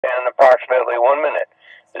approximately 1 minute.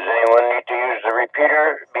 Does anyone need to use the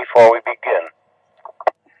repeater before we begin?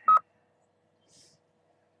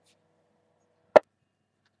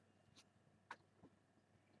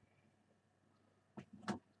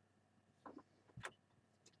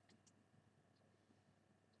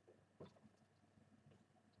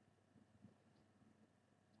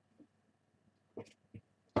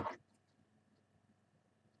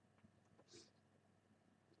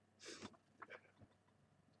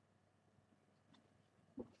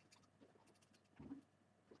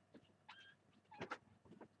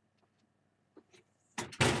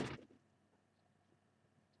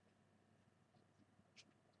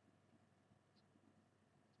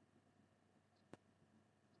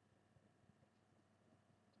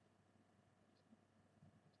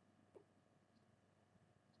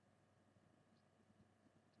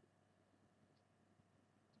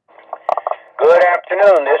 Good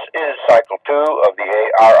afternoon. This is Cycle 2 of the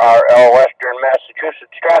ARRL Western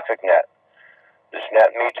Massachusetts Traffic Net. This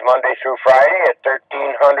net meets Monday through Friday at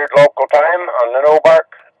 1300 local time on the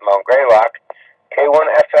Nobark, Mount Greylock,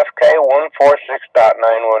 K1FFK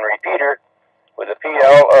 146.91 repeater with a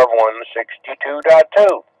PL of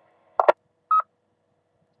 162.2.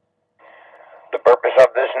 The purpose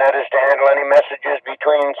of this net is to handle any messages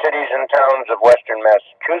between cities and towns of Western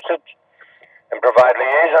Massachusetts and provide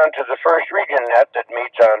liaison to the first region net that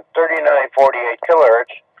meets on 3948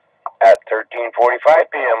 kilohertz at 13:45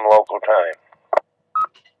 p.m. local time.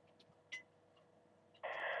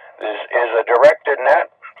 This is a directed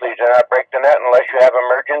net. Please do not break the net unless you have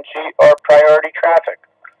emergency or priority traffic.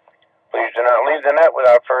 Please do not leave the net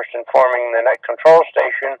without first informing the net control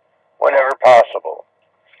station whenever possible.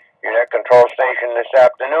 Your net control station this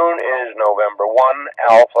afternoon is November 1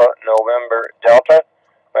 Alpha November Delta.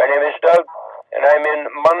 My name is Doug, and I'm in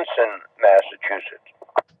Munson, Massachusetts.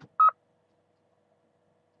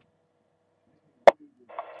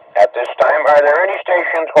 At this time, are there any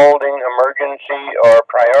stations holding emergency or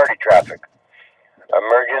priority traffic?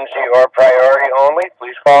 Emergency or priority only,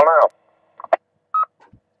 please call now.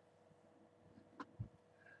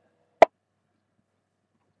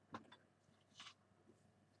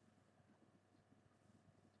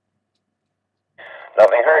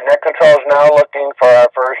 Nothing heard. Net Control is now looking for our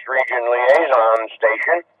first region liaison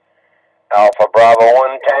station, Alpha Bravo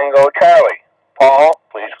 1 Tango Charlie. Paul,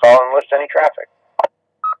 please call and list any traffic.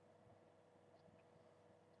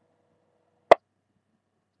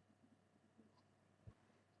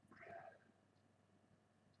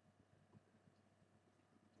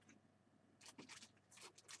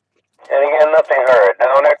 And again, nothing heard.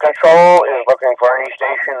 Now Net Control is looking for any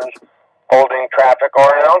stations holding traffic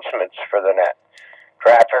or announcements for the net.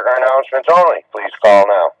 Traffic or announcements only. Please call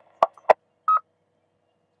now.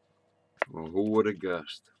 Well, who would have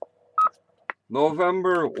guessed?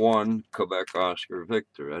 November 1, Quebec Oscar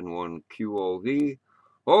Victor, N1 QOV,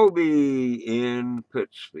 Hobie in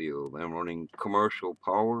Pittsfield. I'm running commercial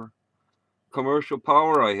power. Commercial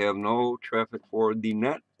power, I have no traffic for the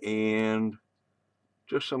net, and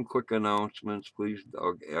just some quick announcements, please,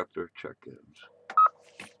 Doug, after check-ins.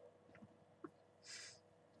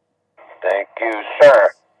 Thank you,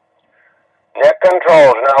 sir. Net Control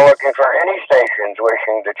is now looking for any stations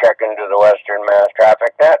wishing to check into the Western Mass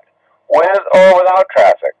Traffic Net with or without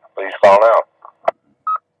traffic. Please call now.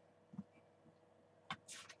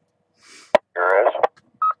 Here is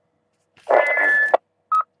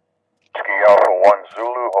Ski Alpha 1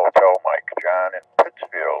 Zulu Hotel Mike John in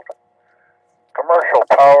Pittsfield. Commercial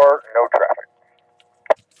power, no traffic.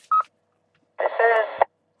 This is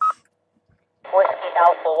Whiskey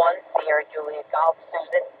Alpha 1 Sierra Juliet Golf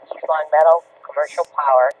Susan, East Long Meadow, commercial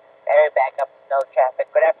power, area backup, no traffic.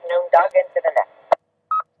 Good afternoon, Doug, into the net.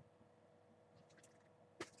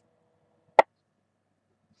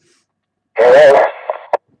 Here is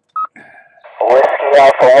Whiskey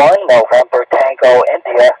Alpha 1, November Tango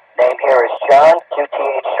India. Name here is John,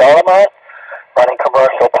 QTH Solomon, running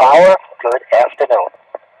commercial power. Good afternoon.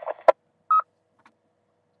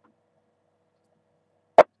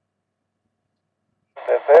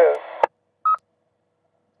 This is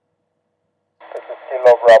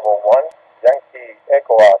Kilo Bravo 1, Yankee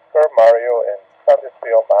Echo Oscar, Mario in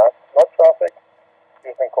Sandusfield, Mass. No traffic,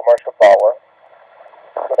 using commercial power.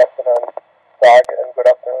 Good afternoon, Doug, and good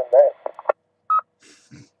afternoon, Dan.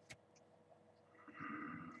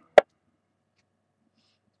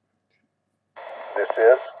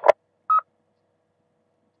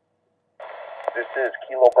 This is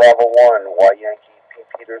Kilo Bravo 1, Y Yankee P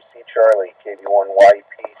Peter C Charlie, KB1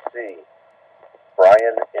 YPC.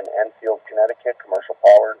 Brian in Enfield, Connecticut, commercial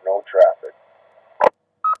power, no traffic.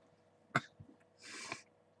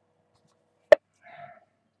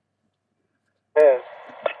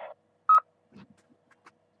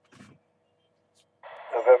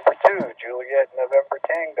 Juliet, November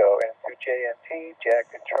Tango, N2JNT, Jack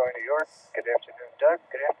in Troy, New York. Good afternoon, Doug.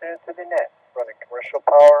 Good afternoon to the net. Running commercial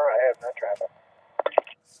power. I have no traffic.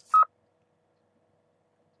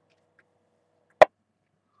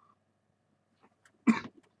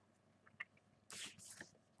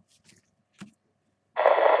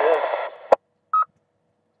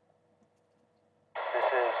 This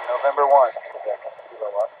is November 1. Quebec,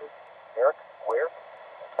 Kilo Oscar. Eric, where?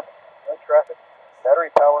 No traffic.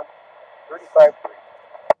 Battery power. 35.3.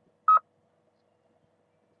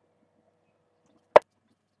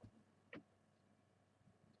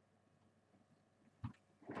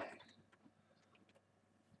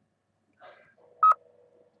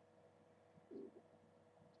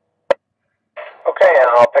 Okay, and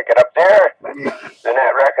I'll pick it up there. The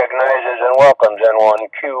net recognizes and welcomes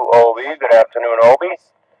N1QOB. Good afternoon, Obi.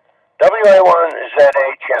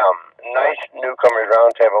 WA1ZHM. Nice newcomers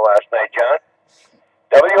roundtable last night, John.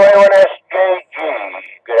 WA1SJG.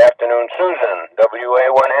 Good afternoon, Susan.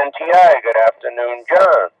 WA1NTI. Good afternoon,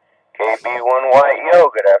 John.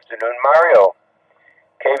 KB1YEO. Good afternoon, Mario.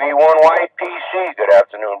 KB1YPC. Good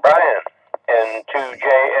afternoon, Brian.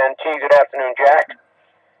 N2JNT. Good afternoon, Jack.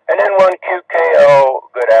 And then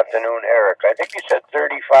N1QKO, good afternoon, Eric. I think you said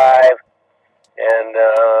 35, and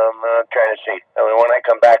I'm trying to see. I mean, when I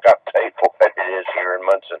come back, I'll tell you what it is here in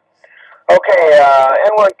Munson. Okay,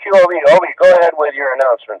 N1QOB, Obi, go ahead with your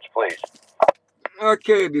announcements, please.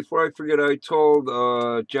 Okay, before I forget, I told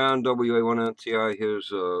John WA1NTI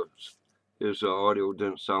his audio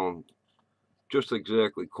didn't sound just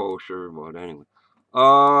exactly kosher, but anyway.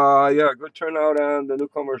 Yeah, good turnout on the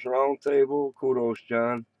newcomers roundtable. Kudos,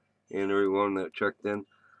 John, and everyone that checked in.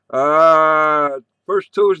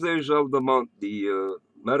 First Tuesdays of the month, the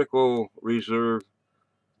medical reserve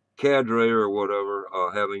cadre or whatever,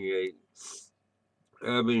 having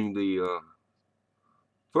the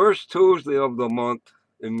first Tuesday of the month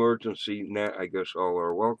emergency net. I guess all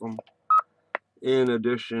are welcome. In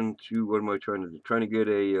addition to, what am I trying to do? Trying to get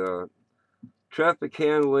a traffic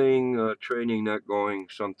handling training net going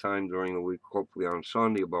sometime during the week, hopefully on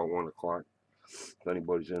Sunday about 1 o'clock. If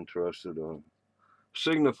anybody's interested,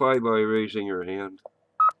 signify by raising your hand.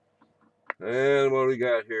 And what do we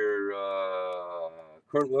got here?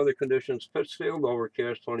 Current weather conditions: Pittsfield,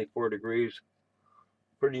 overcast, 24 degrees.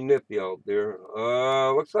 Pretty nippy out there.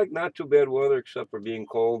 Looks like not too bad weather except for being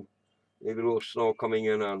cold. Maybe a little snow coming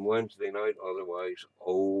in on Wednesday night. Otherwise,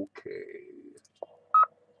 okay.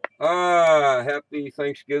 Happy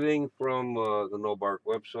Thanksgiving from the No Bark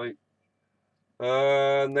website.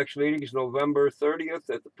 Next meeting is November 30th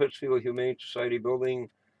at the Pittsfield Humane Society building,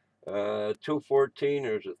 214,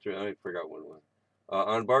 or is it 3? I forgot what it was.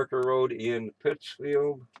 On Barker Road in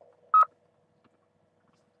Pittsfield.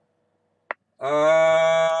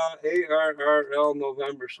 ARRL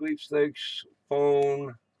November sweepstakes,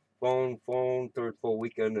 phone, third full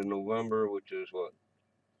weekend in November, which is what?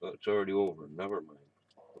 It's already over. Never mind.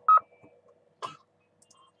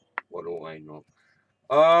 What do I know?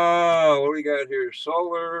 What do we got here?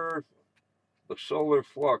 Solar. The solar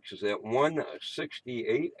flux is at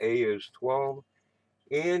 168. A is 12.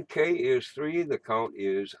 And K is 3. The count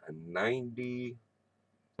is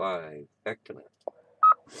 95. Back to that.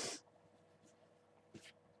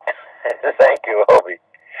 Thank you, Obi.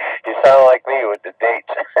 You sound like me with the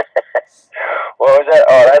dates. What was that?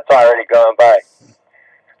 Oh, that's already gone by.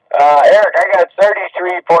 Eric, I got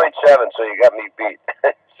 33.7, so you got me beat.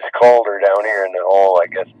 It's colder down here in the hole, I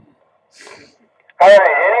guess. All right,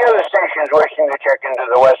 any other stations wishing to check into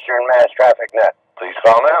the Western Mass Traffic Net, please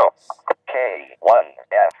call now.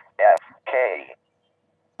 K1FFK.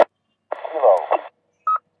 Kilo.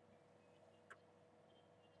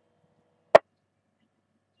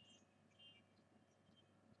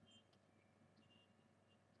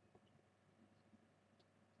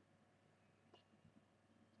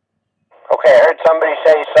 Okay, I heard somebody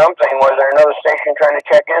say something. Was there another station trying to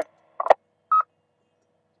check in?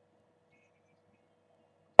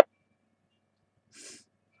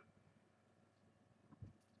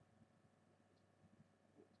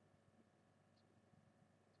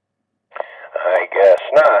 I guess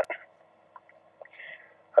not.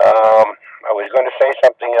 I was going to say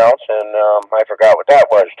something else, and I forgot what that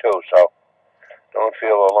was, too, so don't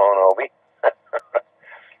feel alone, Obi.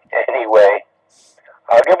 Anyway,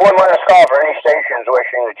 I'll give one last call for any stations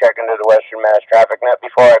wishing to check into the Western Mass Traffic Net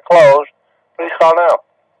before I close. Please call now.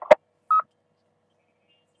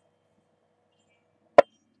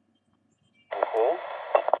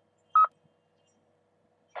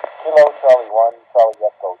 Kilo Charlie 1, Charlie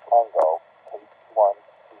Echo Tango, H1,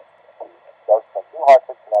 Doug from New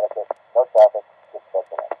Hartford, Connecticut. No traffic, just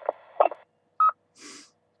checking in.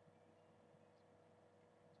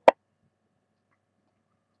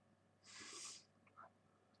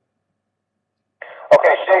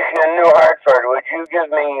 in New Hartford, would you give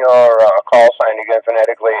me your call sign again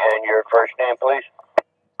phonetically and your first name, please?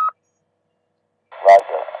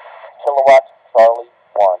 Roger. Kilowatt Charlie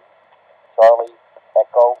 1, Charlie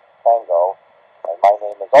Echo Tango, and my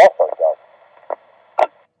name is also Doug.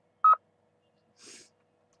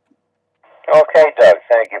 Okay, Doug,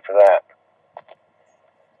 thank you for that.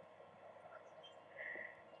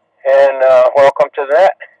 And welcome to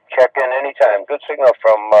that. Check in anytime. Good signal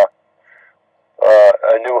from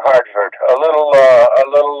New Hartford. A little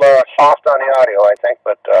soft on the audio, I think,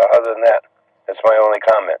 but other than that, that's my only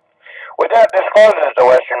comment. With that, this closes the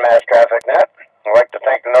Western Mass Traffic Net. I'd like to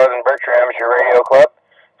thank the Northern Berkshire Amateur Radio Club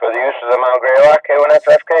for the use of the Mount Greylock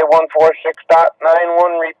K1FFK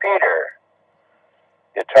 146.91 repeater.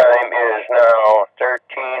 The time is now 13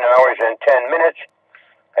 hours and 10 minutes.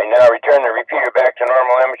 I now return the repeater back to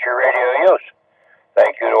normal amateur radio use.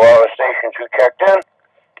 Thank you to all the stations who checked in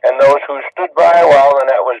and those who stood by while the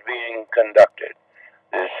net was being conducted.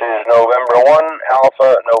 This is November 1,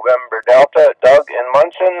 Alpha, November Delta, Doug in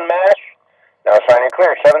Munson, Mass. Now signing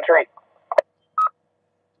clear, 7-3.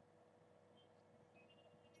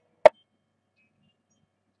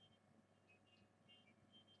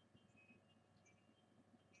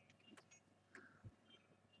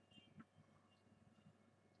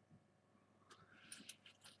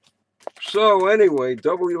 So anyway,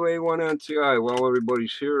 WA1NCI, while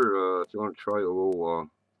everybody's here, if you want to try a little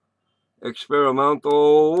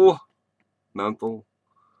experimental, why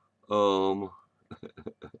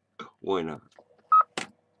not?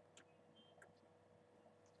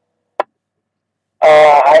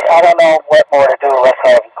 I don't know what more to do unless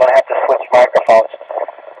I'm going to have to switch microphones.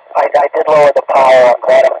 I did lower the power. I'm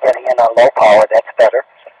glad I'm getting in on low power. That's better.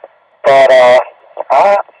 But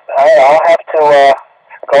I'll have to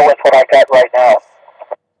go with what I got right now.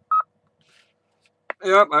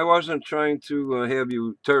 Yep, I wasn't trying to have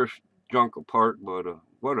you tear junk apart, but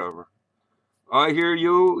whatever. I hear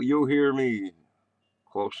you, you hear me.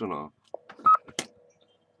 Close enough.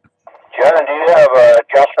 John, do you have an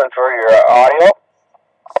adjustment for your audio?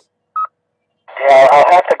 Yeah,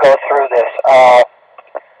 I'll have to go through this. Yeah,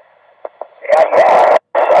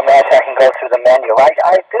 I'm not sure I can go through the menu.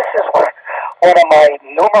 This is one of my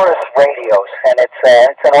numerous radios, and it's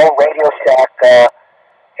an old Radio Shack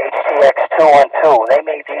HTX 212. They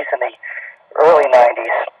made these in the early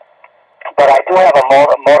 90s, but I do have a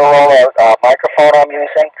Motorola microphone I'm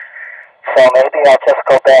using, so maybe I'll just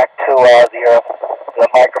go back to the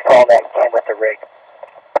microphone that came with the rig.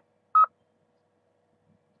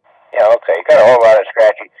 Yeah, okay. You got a whole lot of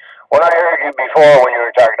scratchy. When I heard you before when you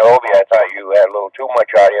were talking to Obi, I thought you had a little too much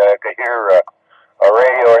audio. I could hear a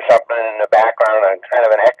radio or something in the background and kind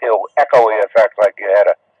of an echoey effect, like you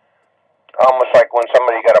had almost like when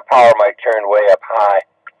somebody got a power mic turned way up high.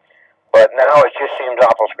 But now it just seems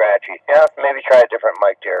awful scratchy. Yeah, maybe try a different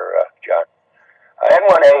mic there, John.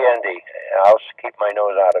 N1AND. I'll just keep my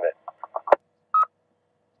nose out of it.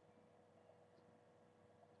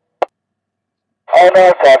 Oh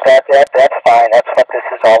no, that's fine. That's what this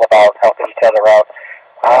is all about, helping each other out.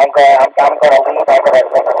 I'm going to leave. I'm going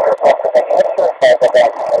to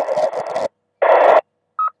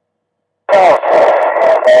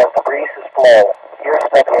and the breeze is blowing. Here's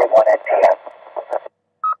WA1NTN.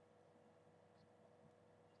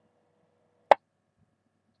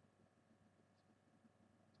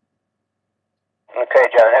 Okay,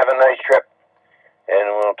 John, have a nice trip, and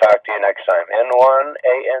we'll talk to you next time.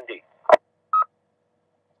 N1AND.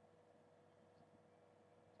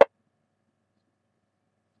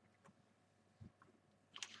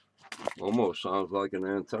 Almost sounds like an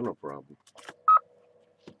antenna problem.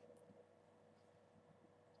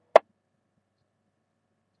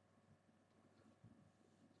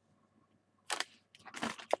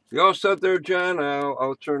 You all set there, John?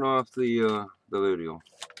 I'll turn off the video.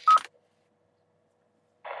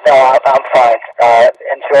 No, I'm fine.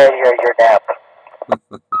 Enjoy your nap.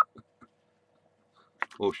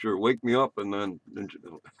 Oh, sure. Wake me up and then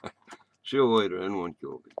see you later.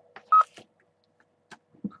 N1QOB.